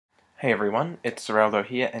Hey everyone, it's Zeraldo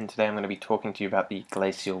here, and today I'm going to be talking to you about the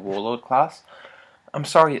Glacial Warlord class. I'm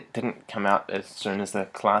sorry it didn't come out as soon as the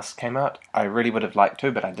class came out. I really would have liked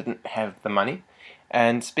to, but I didn't have the money.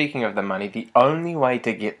 And speaking of the money, the only way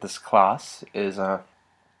to get this class is to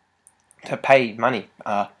pay money.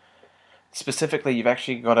 Specifically, you've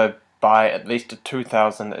actually got to buy at least a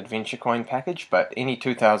 2,000 adventure coin package, but any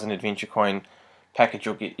 2,000 adventure coin package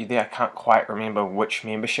will get you there. I can't quite remember which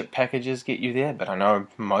membership packages get you there, but I know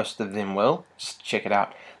most of them will. Just check it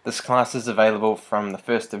out. This class is available from the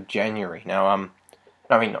 1st of January. Now,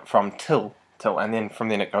 I mean, not from till, and then from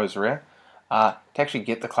then it goes rare. To actually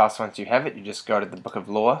get the class once you have it, you just go to the Book of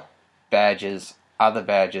Lore, Badges, Other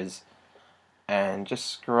Badges, and just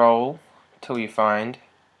scroll till you find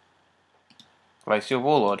Glacial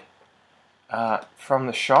Warlord. From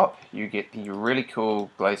the shop, you get the really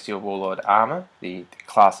cool Glacial Warlord armor, the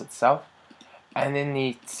class itself, and then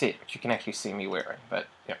the set, which you can actually see me wearing. But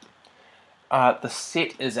yeah, the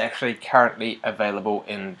set is actually currently available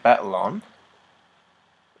in Battle-On,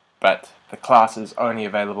 but the class is only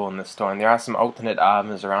available in the store, and there are some alternate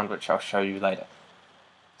armors around which I'll show you later.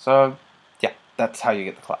 So yeah, that's how you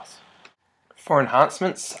get the class. For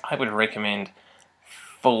enhancements, I would recommend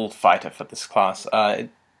full fighter for this class. It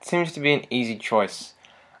seems to be an easy choice.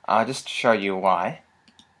 Just to show you why.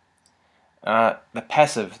 The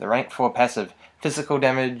passive, the rank 4 passive, physical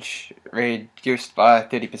damage reduced by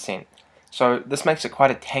 30%. So this makes it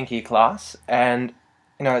quite a tanky class, and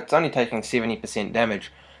it's only taking 70%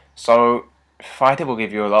 damage. So fighter will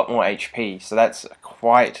give you a lot more HP, so that's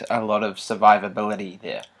quite a lot of survivability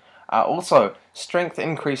there. Also, strength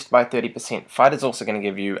increased by 30%. Fighter's also going to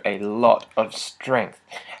give you a lot of strength,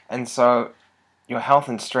 and so your health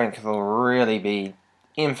and strength will really be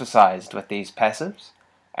emphasized with these passives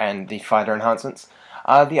and the fighter enhancements.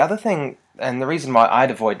 The other thing, and the reason why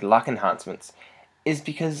I'd avoid luck enhancements, is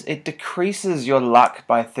because it decreases your luck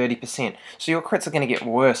by 30%. So your crits are going to get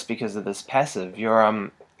worse because of this passive.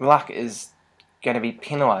 Your luck is going to be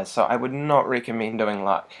penalized, so I would not recommend doing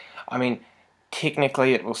luck. I mean,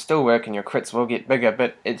 technically it will still work and your crits will get bigger,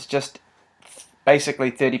 but it's just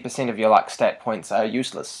basically 30% of your luck stat points are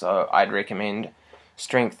useless, so I'd recommend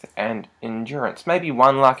strength and endurance. Maybe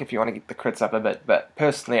 1 luck if you want to get the crits up a bit, but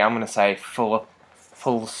personally I'm going to say full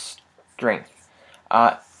strength.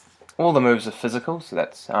 All the moves are physical, so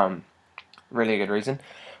that's really a good reason.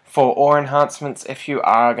 For ore enhancements, if you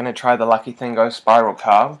are going to try the lucky thing, go Spiral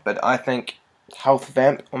Carve, but I think Health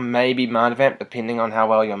Vamp or maybe Mana Vamp, depending on how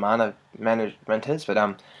well your mana management is,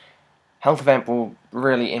 but Health Vamp will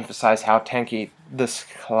really emphasize how tanky this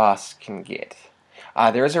class can get.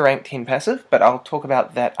 There is a rank 10 passive, but I'll talk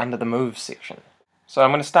about that under the moves section. So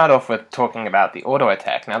I'm going to start off with talking about the auto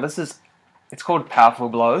attack. Now it's called Powerful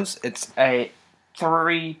Blows. It's a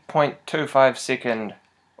 3.25 second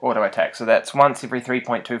auto attack, so that's once every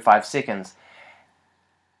 3.25 seconds.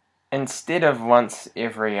 Instead of once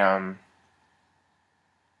every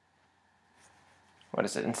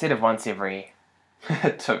Instead of once every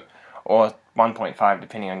 2 or 1.5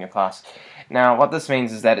 depending on your class. Now what this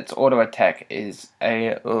means is that its auto attack is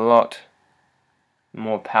a lot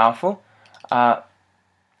more powerful,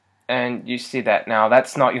 and you see that now.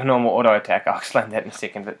 That's not your normal auto attack. I'll explain that in a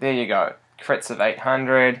second, but there you go. Crits of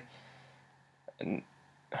 800.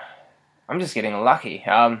 I'm just getting lucky.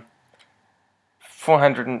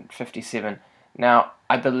 457. Now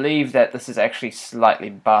I believe that this is actually slightly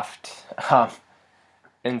buffed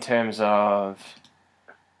in terms of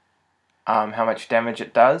how much damage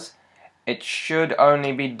it does. It should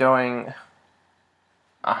only be doing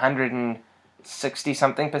 160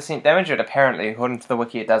 something% damage, but apparently, according to the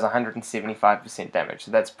wiki, it does 175% damage,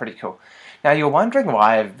 so that's pretty cool. Now you're wondering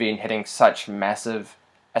why I've been hitting such massive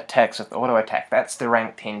attacks with auto attack. That's the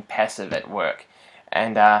rank 10 passive at work,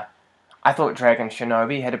 and I thought Dragon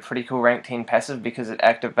Shinobi had a pretty cool rank 10 passive because it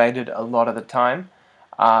activated a lot of the time.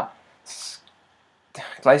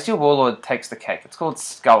 Glacial Warlord takes the cake. It's called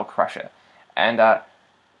Skull Crusher, and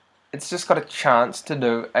it's just got a chance to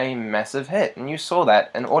do a massive hit, and you saw that,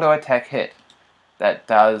 an auto attack hit that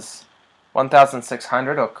does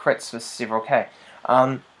 1,600 or crits for several K.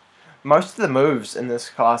 Most of the moves in this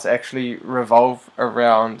class actually revolve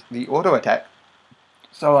around the auto attack.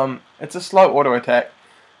 So it's a slow auto attack,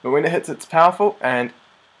 but when it hits it's powerful and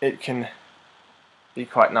it can be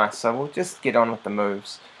quite nice. So we'll just get on with the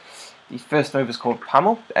moves. The first move is called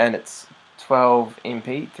Pummel, and it's 12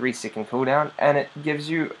 MP, 3 second cooldown, and it gives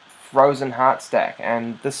you Frozen Heart stack,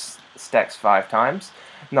 and this stacks 5 times.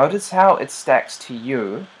 Notice how it stacks to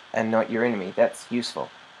you and not your enemy. That's useful.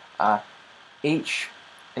 Each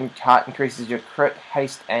heart increases your crit,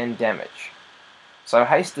 haste, and damage. So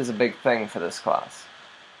haste is a big thing for this class.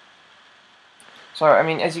 So, I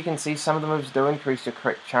mean, as you can see, some of the moves do increase your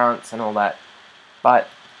crit chance and all that, but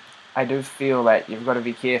I do feel that you've got to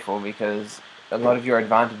be careful because a lot of your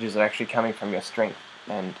advantages are actually coming from your strength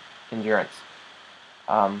and endurance.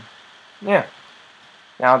 Yeah.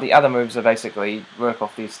 Now, the other moves are basically work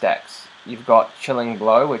off these stacks. You've got Chilling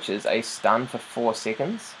Blow, which is a stun for 4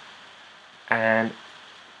 seconds, and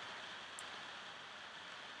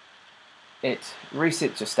it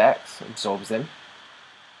resets your stacks, absorbs them.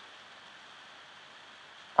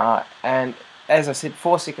 And as I said,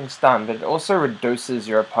 4-second stun, but it also reduces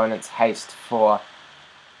your opponent's haste for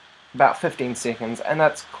about 15 seconds, and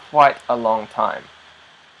that's quite a long time.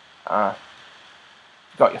 You've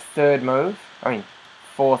got your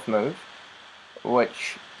fourth move,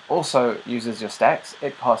 which also uses your stacks.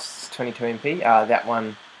 It costs 22 MP. That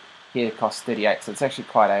one here costs 38, so it's actually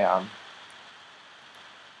quite a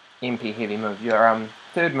MP heavy move. Your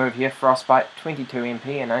third move here, Frostbite, 22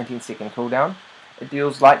 MP and 19-second cooldown. It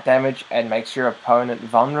deals light damage and makes your opponent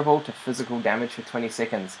vulnerable to physical damage for 20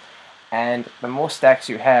 seconds. And the more stacks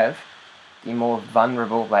you have, the more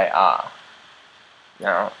vulnerable they are.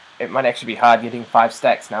 Now, it might actually be hard getting 5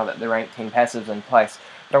 stacks now that the rank 10 passive's in place,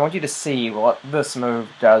 but I want you to see what this move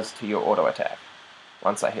does to your auto attack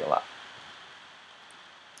once I heal up.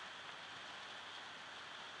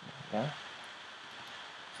 Yeah.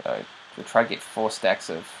 So we'll try to get 4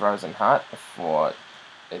 stacks of Frozen Heart before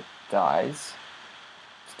it dies.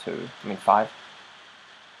 It's 5.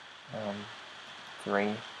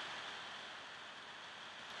 3,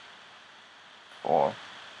 4.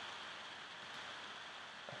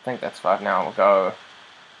 I think that's 5 now. We'll go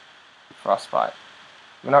Frostbite.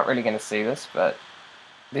 We're not really going to see this, but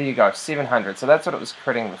there you go, 700. So that's what it was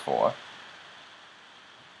critting before.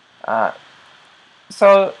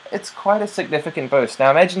 So it's quite a significant boost. Now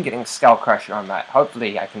imagine getting Skull Crusher on that.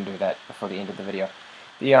 Hopefully I can do that before the end of the video.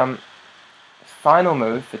 The final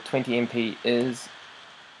move for 20 MP is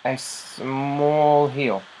a small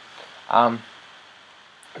heal.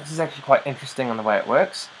 This is actually quite interesting on the way it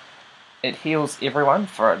works. It heals everyone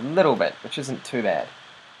for a little bit, which isn't too bad.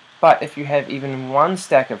 But if you have even 1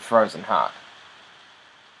 stack of Frozen Heart,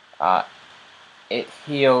 it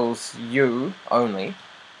heals you only,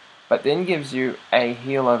 but then gives you a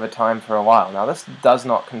heal over time for a while. Now this does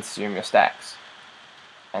not consume your stacks,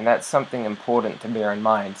 and that's something important to bear in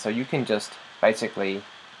mind. So you can just basically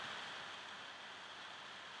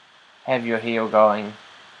have your heal going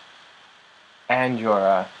and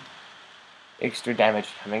your extra damage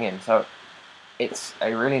coming in. So it's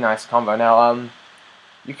a really nice combo. Now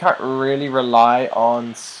you can't really rely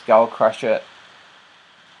on Skull Crusher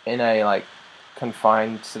in a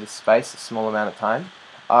confined sort of space, a small amount of time.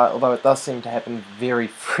 Although it does seem to happen very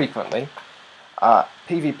frequently.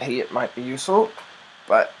 PvP it might be useful,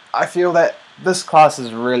 but I feel that this class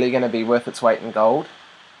is really going to be worth its weight in gold,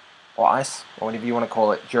 or ice, or whatever you want to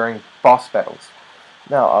call it, during boss battles.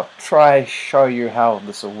 Now I'll try show you how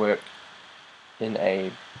this will work in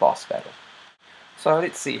a boss battle. So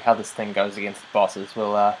let's see how this thing goes against bosses.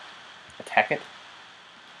 We'll attack it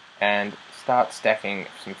and start stacking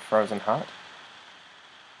some Frozen Heart.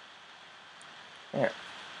 Yeah.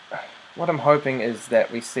 What I'm hoping is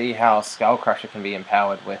that we see how Skull Crusher can be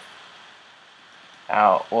empowered with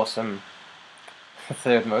our awesome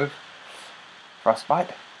third move,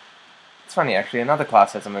 Frostbite. It's funny actually, another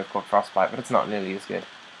class has a move called Frostbite, but it's not nearly as good.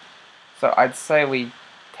 So I'd say we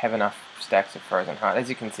have enough stacks of Frozen Heart. As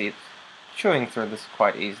you can see, it's chewing through this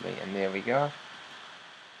quite easily, and there we go.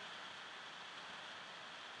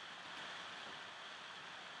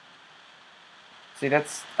 See,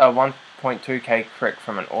 that's a 1.2k crit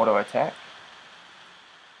from an auto attack.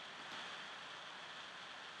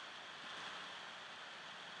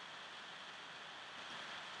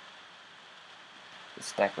 Just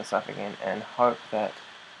stack this up again and hope that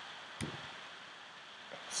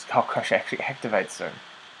Skull Crusher actually activates soon.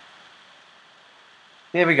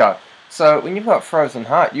 There we go. So when you've got Frozen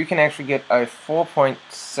Heart, you can actually get a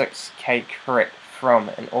 4.6k crit from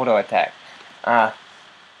an auto attack.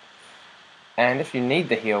 And if you need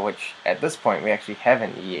the heal, which at this point we actually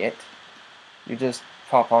haven't yet, you just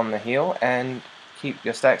pop on the heal and keep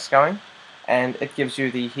your stacks going, and it gives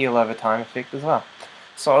you the heal over time effect as well.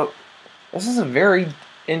 So this is a very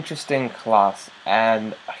interesting class,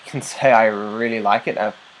 and I can say I really like it.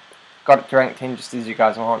 I've got it to rank 10 just as you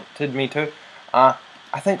guys wanted me to.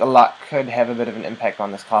 I think the luck could have a bit of an impact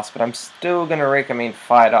on this class, but I'm still going to recommend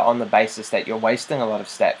Fighter on the basis that you're wasting a lot of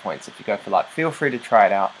stat points if you go for luck. Feel free to try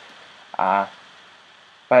it out.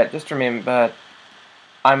 But just remember,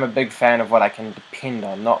 I'm a big fan of what I can depend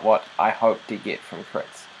on, not what I hope to get from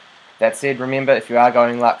crits. That said, remember, if you are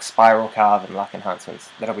going luck, Spiral Carve and Luck Enhancements.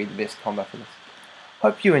 That'll be the best combo for this.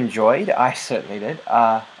 hope you enjoyed. I certainly did.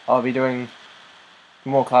 I'll be doing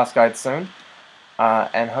more class guides soon,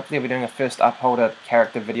 and hopefully I'll be doing a first Upholder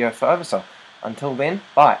character video for Oversoul. Until then,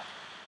 bye.